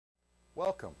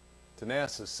Welcome to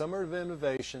NASA's Summer of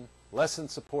Innovation Lesson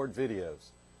Support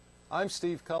videos. I'm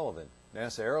Steve Cullivan,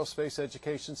 NASA Aerospace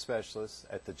Education Specialist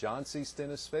at the John C.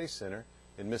 Stennis Space Center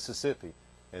in Mississippi,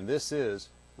 and this is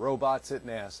Robots at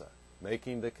NASA,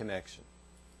 Making the Connection.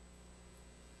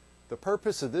 The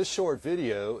purpose of this short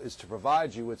video is to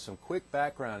provide you with some quick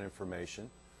background information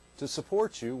to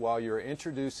support you while you're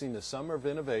introducing the Summer of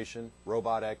Innovation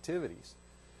robot activities.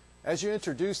 As you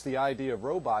introduce the idea of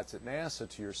robots at NASA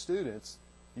to your students,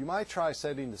 you might try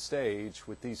setting the stage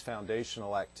with these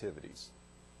foundational activities.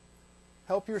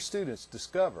 Help your students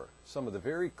discover some of the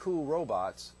very cool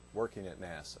robots working at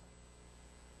NASA.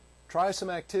 Try some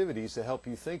activities to help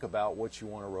you think about what you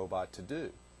want a robot to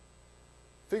do.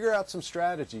 Figure out some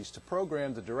strategies to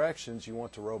program the directions you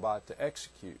want the robot to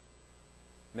execute.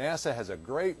 NASA has a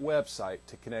great website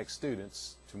to connect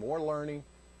students to more learning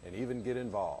and even get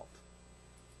involved.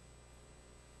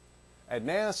 At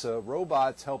NASA,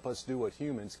 robots help us do what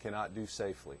humans cannot do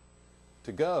safely,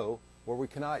 to go where we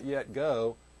cannot yet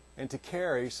go, and to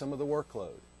carry some of the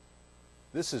workload.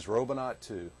 This is Robonaut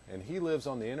 2, and he lives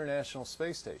on the International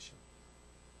Space Station.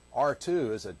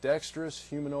 R2 is a dexterous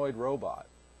humanoid robot.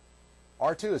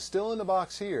 R2 is still in the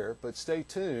box here, but stay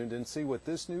tuned and see what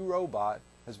this new robot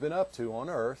has been up to on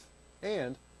Earth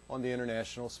and on the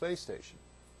International Space Station.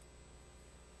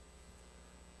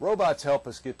 Robots help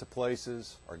us get to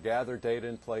places or gather data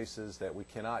in places that we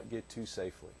cannot get to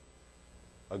safely.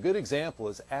 A good example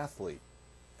is Athlete.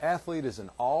 Athlete is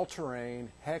an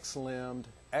all-terrain, hex-limbed,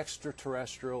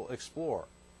 extraterrestrial explorer,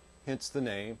 hence the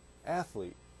name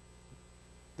Athlete.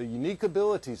 The unique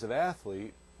abilities of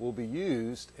Athlete will be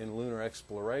used in lunar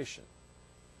exploration.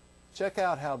 Check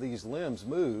out how these limbs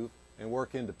move and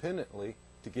work independently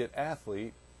to get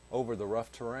Athlete over the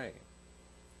rough terrain.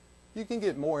 You can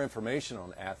get more information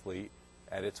on Athlete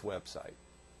at its website.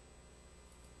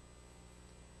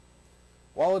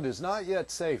 While it is not yet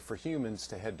safe for humans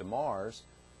to head to Mars,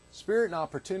 Spirit and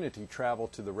Opportunity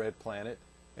traveled to the Red Planet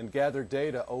and gathered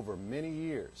data over many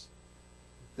years.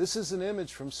 This is an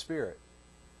image from Spirit.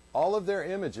 All of their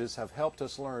images have helped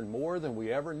us learn more than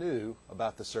we ever knew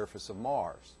about the surface of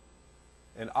Mars.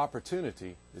 And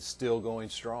Opportunity is still going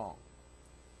strong.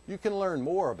 You can learn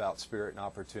more about Spirit and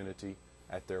Opportunity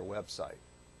at their website.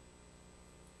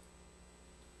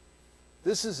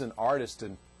 This is an artist's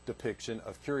depiction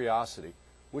of Curiosity,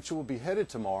 which will be headed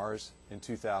to Mars in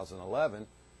 2011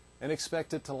 and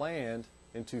expected to land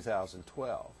in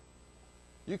 2012.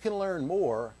 You can learn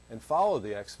more and follow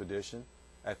the expedition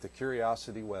at the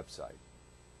Curiosity website.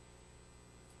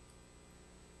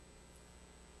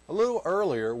 A little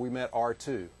earlier we met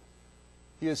R2.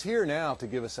 He is here now to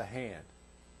give us a hand.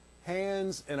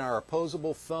 Hands and our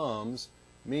opposable thumbs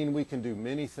mean we can do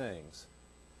many things.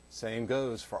 Same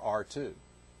goes for R2.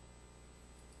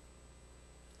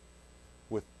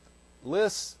 With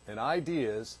lists and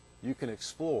ideas, you can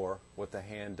explore what the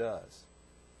hand does.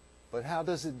 But how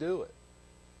does it do it?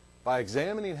 By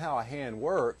examining how a hand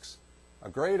works, a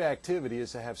great activity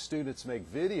is to have students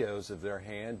make videos of their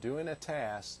hand doing a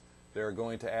task they are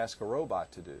going to ask a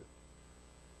robot to do.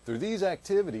 Through these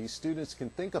activities, students can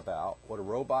think about what a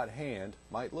robot hand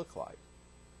might look like.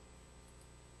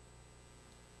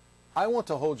 I Want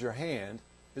to Hold Your Hand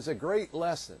is a great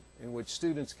lesson in which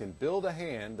students can build a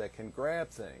hand that can grab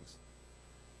things.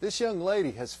 This young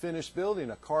lady has finished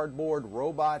building a cardboard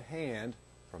robot hand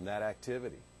from that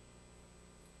activity.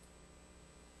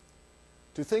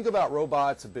 To think about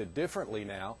robots a bit differently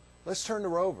now, let's turn to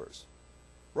rovers.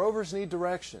 Rovers need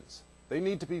directions. They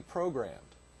need to be programmed.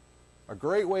 A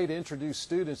great way to introduce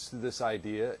students to this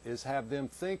idea is have them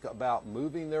think about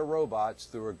moving their robots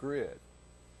through a grid.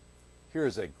 Here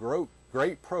is a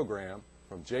great program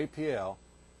from JPL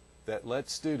that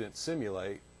lets students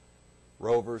simulate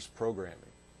rovers programming.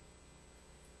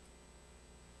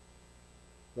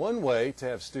 One way to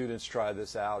have students try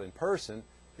this out in person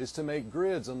is to make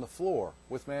grids on the floor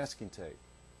with masking tape,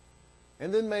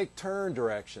 and then make turn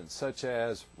directions such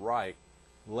as right,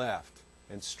 left,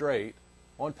 and straight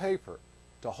on paper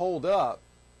to hold up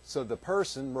so the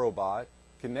person, robot,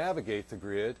 can navigate the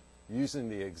grid using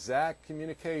the exact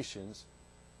communications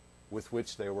with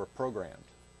which they were programmed.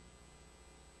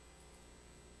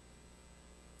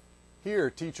 Here,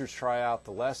 teachers try out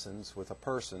the lessons with a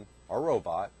person or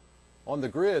robot on the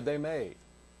grid they made,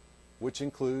 which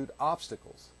include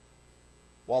obstacles,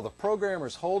 while the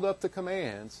programmers hold up the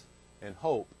commands and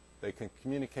hope they can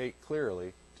communicate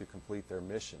clearly to complete their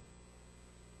mission.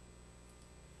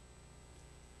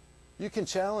 You can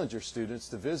challenge your students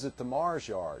to visit the Mars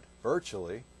Yard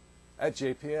virtually at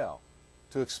JPL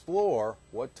to explore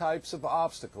what types of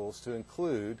obstacles to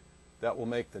include that will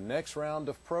make the next round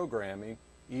of programming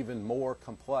even more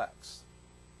complex.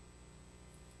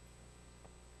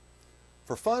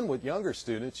 For fun with younger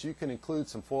students, you can include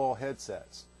some foil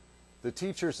headsets. The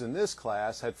teachers in this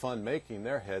class had fun making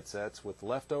their headsets with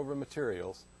leftover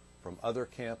materials from other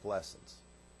camp lessons.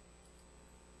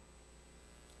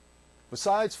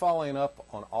 Besides following up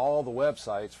on all the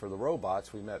websites for the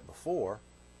robots we met before,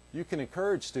 you can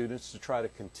encourage students to try to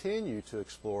continue to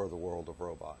explore the world of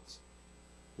robots.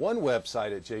 One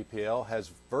website at JPL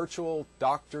has virtual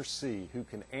Dr. C who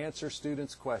can answer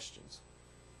students' questions.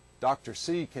 Dr.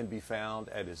 C can be found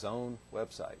at his own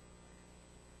website.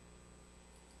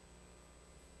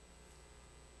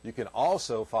 You can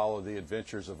also follow the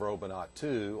adventures of Robonaut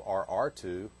 2, or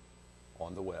R2,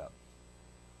 on the web.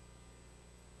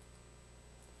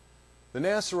 The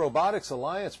NASA Robotics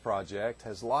Alliance project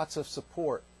has lots of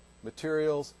support,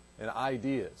 materials, and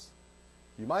ideas.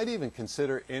 You might even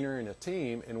consider entering a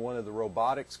team in one of the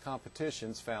robotics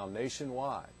competitions found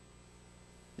nationwide.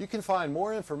 You can find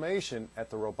more information at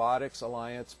the Robotics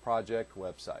Alliance project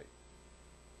website.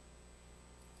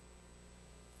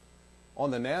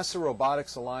 On the NASA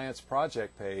Robotics Alliance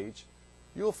project page,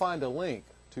 you will find a link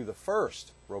to the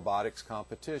first robotics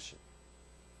competition.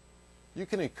 You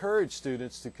can encourage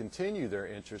students to continue their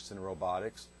interest in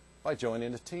robotics by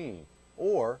joining a team,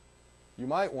 or you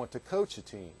might want to coach a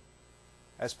team.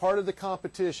 As part of the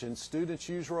competition, students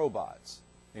use robots,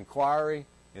 inquiry,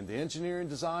 and the engineering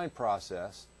design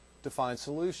process to find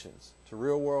solutions to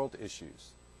real-world issues.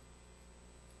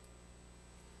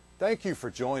 Thank you for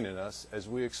joining us as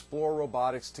we explore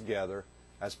robotics together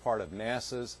as part of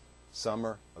NASA's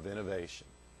Summer of Innovation.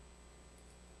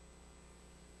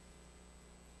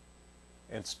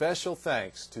 And special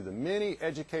thanks to the many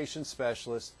education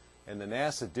specialists and the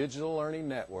NASA Digital Learning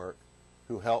Network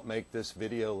who helped make this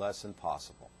video lesson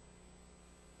possible.